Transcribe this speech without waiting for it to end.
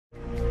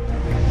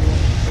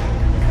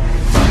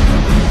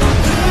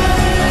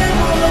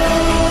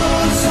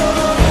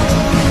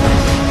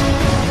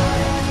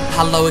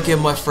Hello again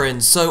my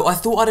friends, so I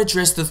thought I'd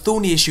address the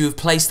thorny issue of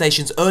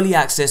PlayStation's early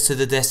access to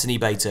the Destiny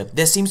beta.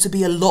 There seems to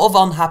be a lot of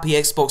unhappy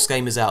Xbox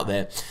gamers out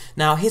there.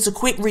 Now here's a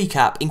quick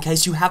recap in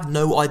case you have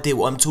no idea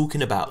what I'm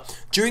talking about.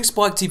 During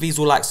Spike TV's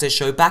All Access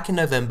show back in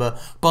November,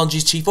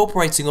 Bungie's Chief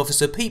Operating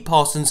Officer Pete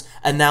Parsons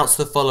announced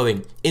the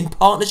following. In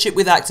partnership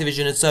with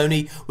Activision and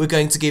Sony, we're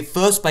going to give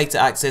first beta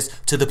access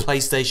to the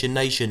PlayStation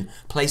Nation,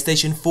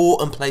 PlayStation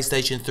 4 and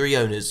PlayStation 3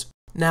 owners.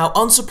 Now,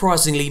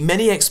 unsurprisingly,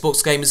 many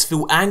Xbox gamers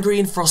feel angry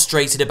and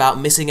frustrated about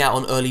missing out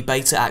on early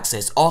beta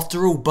access.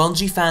 After all,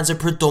 Bungie fans are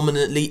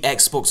predominantly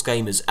Xbox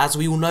gamers. As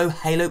we all know,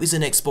 Halo is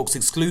an Xbox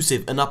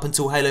exclusive, and up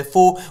until Halo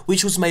 4,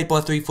 which was made by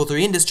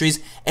 343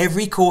 Industries,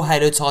 every core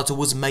Halo title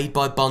was made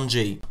by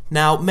Bungie.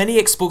 Now, many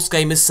Xbox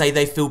gamers say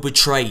they feel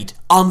betrayed,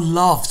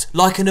 unloved,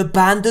 like an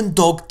abandoned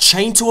dog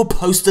chained to a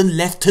post and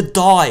left to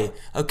die.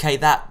 Okay,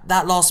 that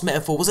last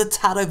metaphor was a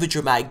tad over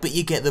dramatic, but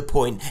you get the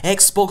point.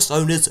 Xbox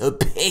owners are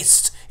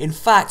pissed. In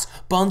fact,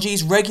 Bungie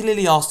is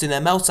regularly asked in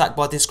their mail sack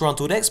by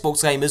disgruntled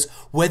Xbox gamers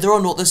whether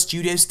or not the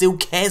studio still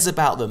cares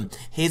about them.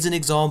 Here's an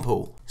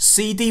example.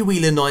 CD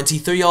Wheeler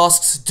 93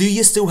 asks, do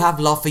you still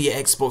have love for your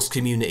Xbox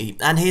community?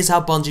 And here's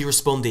how Bungie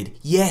responded.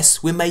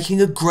 Yes, we're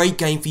making a great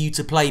game for you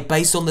to play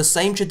based on the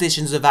same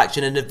traditions of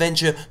action and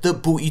adventure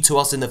that brought you to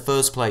us in the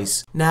first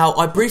place. Now,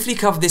 I briefly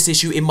covered this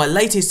issue in my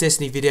latest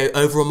Destiny video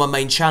over on my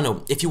main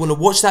channel. If you want to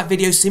watch that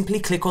video, simply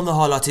click on the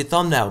highlighted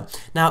thumbnail.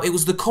 Now, it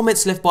was the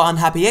comments left by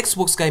unhappy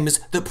Xbox gamers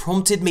that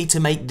prompted me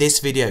to make this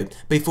video.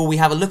 Before we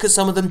have a look at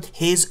some of them,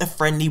 here's a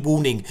friendly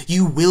warning.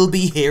 You will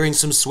be hearing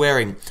some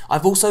swearing.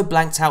 I've also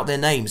blanked out their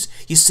names.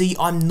 You see,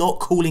 I'm not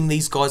calling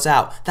these guys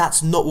out.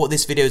 That's not what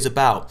this video is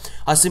about.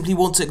 I simply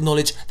want to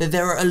acknowledge that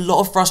there are a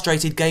lot of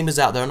frustrated gamers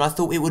out there, and I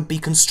thought it would be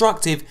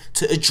constructive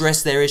to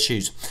address their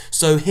issues.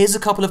 So here's a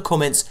couple of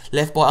comments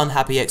left by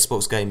unhappy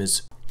Xbox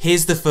gamers.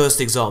 Here's the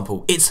first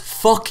example. It's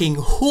fucking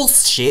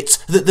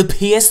horseshit that the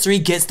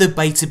PS3 gets the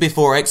beta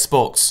before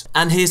Xbox.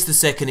 And here's the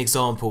second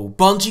example.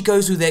 Bungie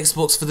goes with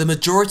Xbox for the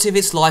majority of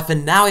its life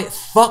and now it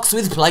fucks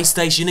with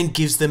PlayStation and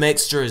gives them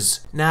extras.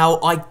 Now,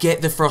 I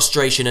get the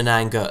frustration and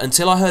anger.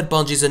 Until I heard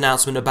Bungie's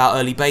announcement about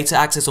early beta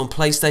access on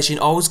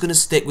PlayStation, I was going to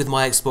stick with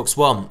my Xbox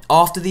One.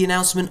 After the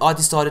announcement, I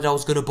decided I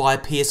was going to buy a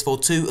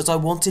PS4 too as I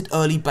wanted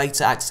early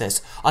beta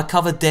access. I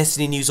covered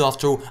Destiny news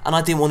after all and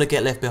I didn't want to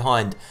get left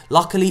behind.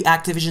 Luckily,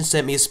 Activision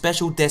sent me a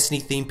special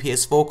Destiny themed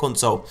PS4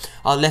 console.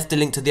 I left a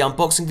link to the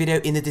unboxing video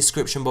in the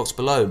description box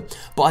below.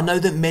 But I know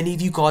that many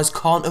of you guys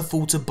can't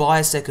afford to buy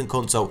a second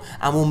console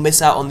and will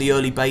miss out on the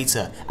early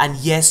beta. And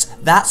yes,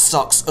 that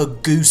sucks a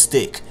goose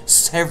dick.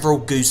 Several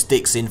goose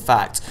dicks in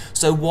fact.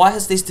 So why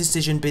has this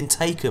decision been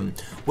taken?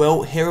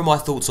 Well, here are my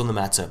thoughts on the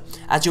matter.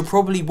 As you're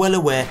probably well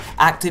aware,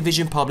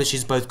 Activision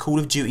publishes both Call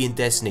of Duty and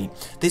Destiny.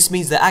 This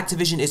means that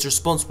Activision is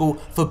responsible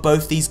for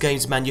both these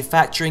games'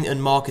 manufacturing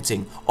and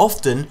marketing.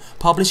 Often,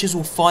 publishers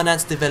will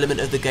finance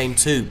development of the game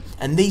too,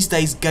 and these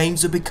days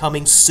games are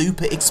becoming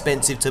super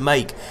expensive to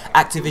make.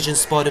 Activision's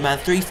Spider-Man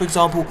 3, for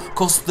example,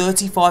 cost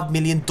 $35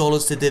 million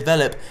to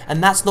develop,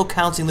 and that's not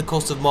counting the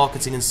cost of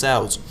marketing and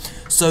sales.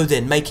 So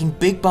then, making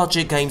big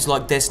budget games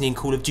like Destiny and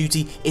Call of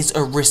Duty is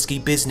a risky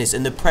business,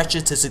 and the pressure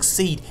to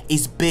succeed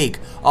is big.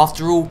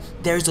 After all,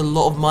 there is a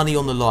lot of money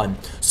on the line.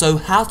 So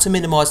how to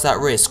minimise that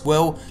risk?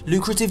 Well,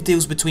 lucrative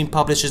deals between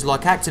publishers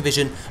like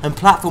Activision and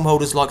platform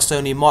holders like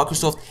Sony and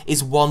Microsoft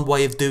is one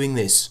way of doing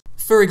this.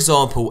 For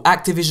example,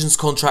 Activision's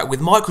contract with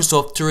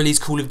Microsoft to release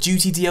Call of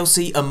Duty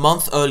DLC a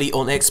month early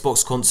on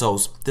Xbox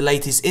consoles. The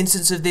latest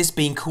instance of this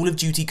being Call of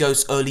Duty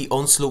Ghosts Early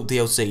Onslaught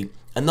DLC.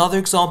 Another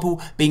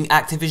example being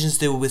Activision's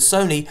deal with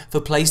Sony for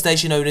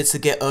PlayStation owners to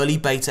get early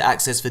beta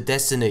access for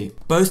Destiny.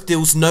 Both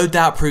deals no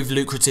doubt prove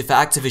lucrative for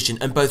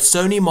Activision, and both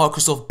Sony and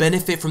Microsoft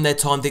benefit from their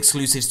timed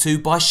exclusives too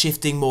by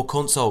shifting more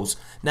consoles.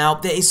 Now,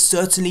 there is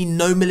certainly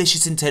no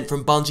malicious intent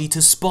from Bungie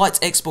to spite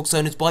Xbox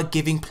owners by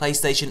giving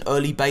PlayStation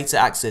early beta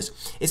access.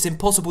 It's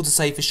impossible to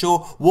say for sure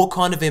what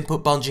kind of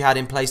input Bungie had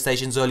in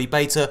PlayStation's early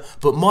beta,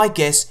 but my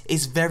guess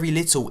is very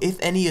little, if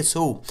any at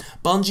all.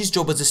 Bungie's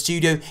job as a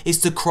studio is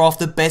to craft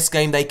the best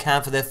game they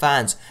can for their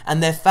fans,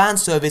 and their fan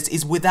service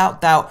is without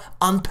doubt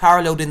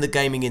unparalleled in the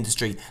gaming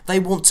industry. They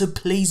want to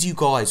please you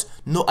guys,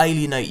 not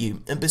alienate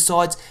you, and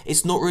besides,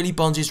 it's not really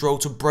Bungie's role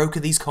to broker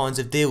these kinds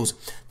of deals.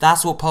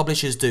 That's what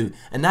publishers do,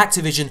 and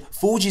Activision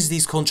forges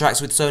these contracts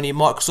with Sony and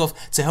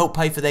Microsoft to help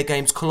pay for their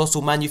games'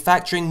 colossal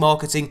manufacturing,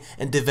 marketing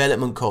and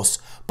development costs.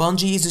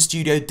 Bungie is a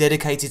studio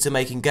dedicated to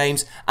making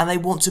games, and they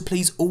want to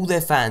please all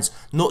their fans,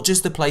 not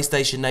just the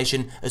PlayStation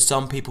Nation as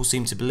some people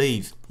seem to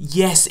believe.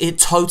 Yes, it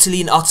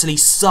totally and utterly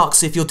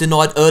sucks if you're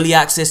denied early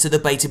access to the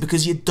beta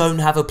because you don't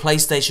have a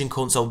PlayStation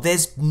console.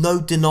 There's no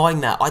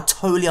denying that. I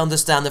totally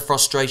understand the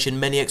frustration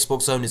many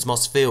Xbox owners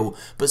must feel,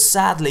 but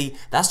sadly,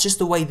 that's just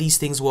the way these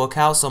things work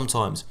out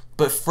sometimes.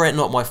 but fret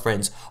not my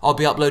friends, I'll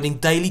be uploading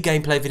daily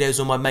gameplay videos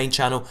on my main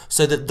channel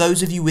so that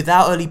those of you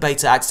without early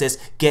beta access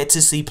get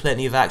to see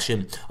plenty of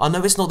action. I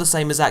know it's not the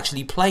same as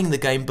actually playing the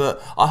game,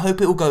 but I hope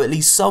it will go at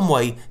least some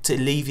way to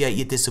alleviate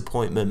your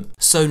disappointment.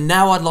 So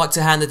now I'd like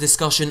to hand the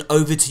discussion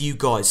over to you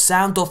guys.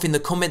 Sound off in the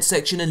comment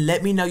section and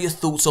let me know your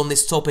thoughts on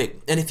this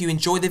topic, and if you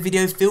enjoyed the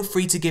video, feel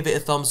free to give it a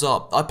thumbs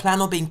up. I plan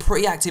on being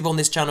pretty active on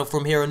this channel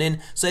from here on in,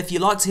 so if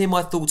you'd like to hear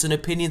my thoughts and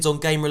opinions on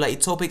game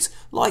related topics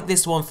like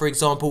this one for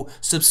example,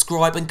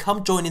 subscribe and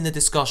come join in the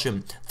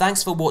discussion.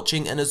 Thanks for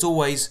watching, and as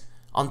always,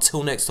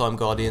 until next time,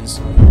 Guardians.